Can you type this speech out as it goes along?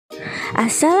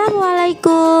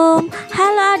Assalamualaikum.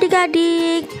 Halo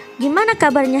adik-adik. Gimana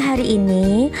kabarnya hari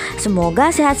ini?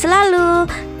 Semoga sehat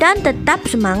selalu dan tetap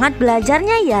semangat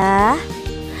belajarnya ya.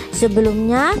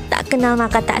 Sebelumnya, tak kenal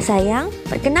maka tak sayang.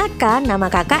 Perkenalkan, nama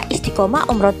kakak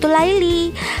Istiqomah Umrotul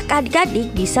Laily.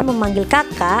 Adik-adik bisa memanggil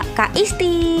kakak Kak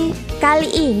Isti. Kali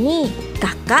ini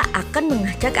kakak akan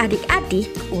mengajak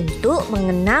adik-adik untuk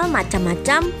mengenal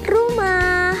macam-macam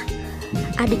rumah.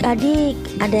 Adik-adik,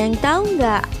 ada yang tahu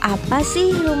nggak apa sih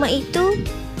rumah itu?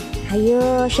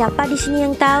 Ayo, siapa di sini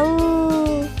yang tahu?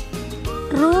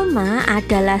 Rumah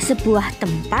adalah sebuah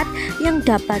tempat yang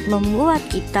dapat membuat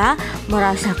kita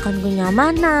merasakan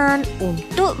kenyamanan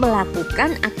untuk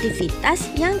melakukan aktivitas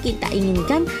yang kita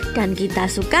inginkan dan kita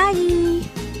sukai.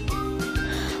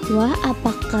 Wah,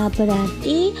 apakah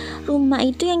berarti rumah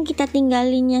itu yang kita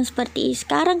tinggalin yang seperti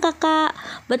sekarang, kakak?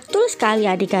 Betul sekali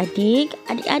adik-adik.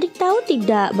 Adik-adik tahu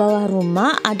tidak bahwa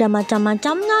rumah ada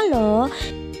macam-macamnya loh.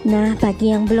 Nah,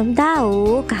 bagi yang belum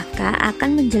tahu, kakak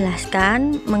akan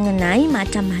menjelaskan mengenai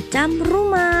macam-macam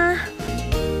rumah.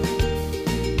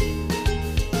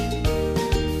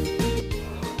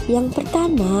 Yang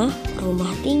pertama,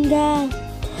 rumah tinggal.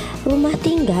 Rumah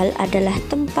tinggal adalah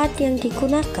tempat yang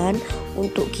digunakan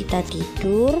untuk kita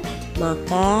tidur,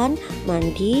 makan,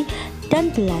 mandi,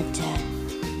 dan belajar.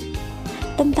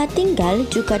 Tempat tinggal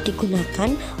juga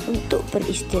digunakan untuk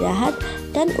beristirahat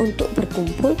dan untuk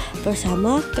berkumpul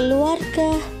bersama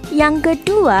keluarga. Yang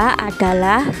kedua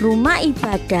adalah rumah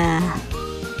ibadah.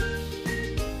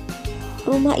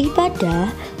 Rumah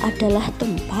ibadah adalah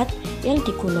tempat yang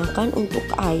digunakan untuk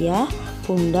ayah,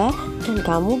 bunda, dan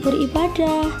kamu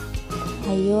beribadah.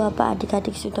 Ayo, apa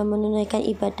adik-adik sudah menunaikan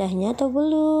ibadahnya atau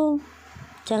belum?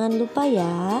 Jangan lupa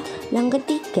ya. Yang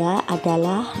ketiga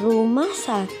adalah rumah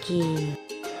sakit.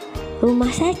 Rumah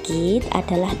sakit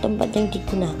adalah tempat yang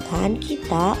digunakan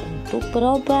kita untuk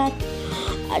berobat.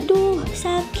 Aduh,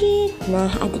 sakit.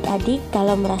 Nah, adik-adik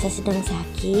kalau merasa sedang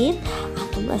sakit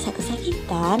atau merasa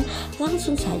kesakitan,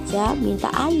 langsung saja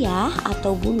minta ayah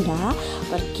atau bunda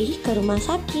pergi ke rumah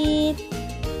sakit.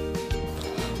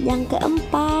 Yang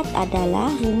keempat adalah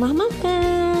rumah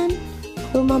makan.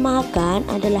 Rumah makan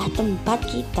adalah tempat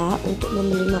kita untuk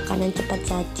membeli makanan cepat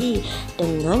saji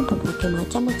dengan berbagai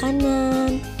macam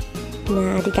makanan.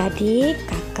 Nah, adik-adik,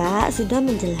 kakak sudah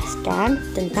menjelaskan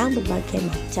tentang berbagai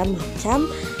macam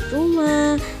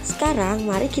rumah. Sekarang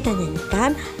mari kita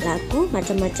nyanyikan lagu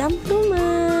macam-macam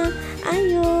rumah.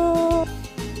 Ayo.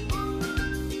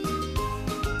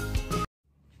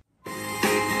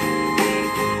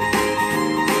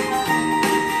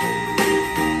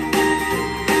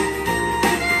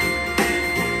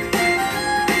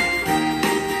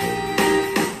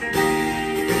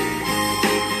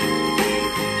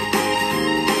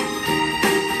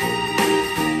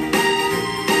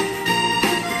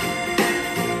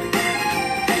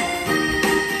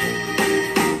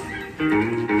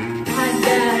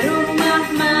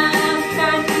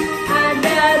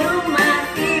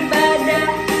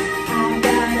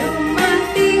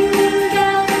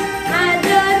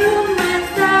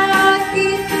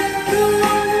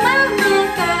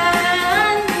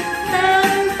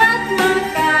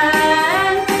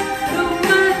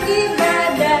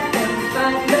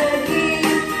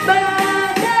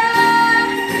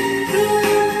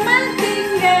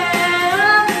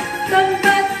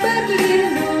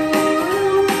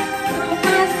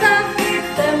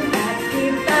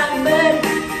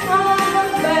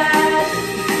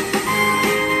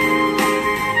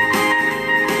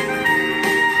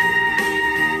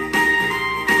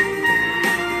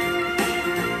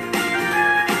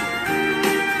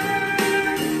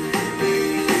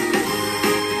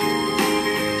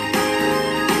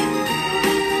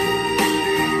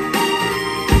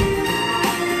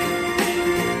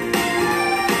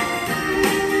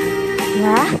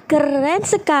 Wah, keren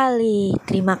sekali.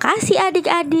 Terima kasih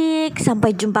adik-adik.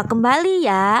 Sampai jumpa kembali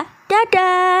ya.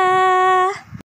 Dadah.